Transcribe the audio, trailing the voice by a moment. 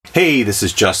Hey, this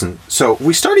is Justin. So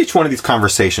we start each one of these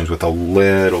conversations with a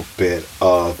little bit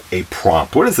of a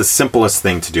prompt. What is the simplest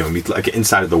thing to do? And we like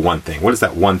inside of the one thing. What is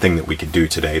that one thing that we could do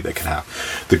today that can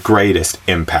have the greatest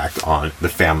impact on the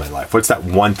family life? What's that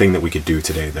one thing that we could do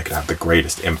today that could have the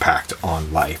greatest impact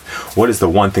on life? What is the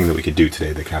one thing that we could do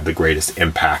today that can have the greatest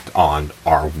impact on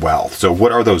our wealth? So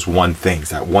what are those one things?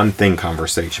 That one thing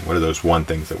conversation. What are those one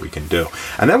things that we can do?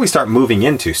 And then we start moving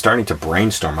into starting to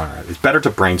brainstorm on it. It's better to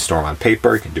brainstorm on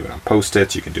paper. You can do it on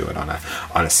Post-its, you can do it on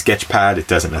a sketch pad. It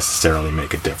doesn't necessarily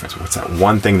make a difference. What's that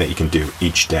one thing that you can do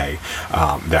each day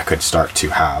that could start to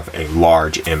have a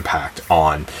large impact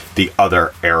on the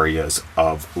other areas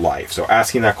of life? So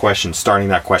asking that question, starting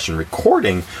that question,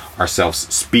 recording ourselves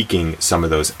speaking some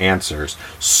of those answers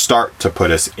start to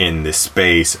put us in this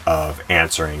space of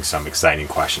answering some exciting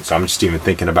questions. So I'm just even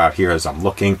thinking about here as I'm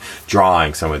looking,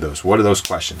 drawing some of those. What are those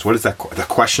questions? What is that? The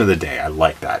question of the day. I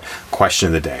like that. Question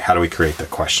of the day. How do we create the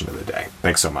question of the day?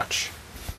 Thanks so much.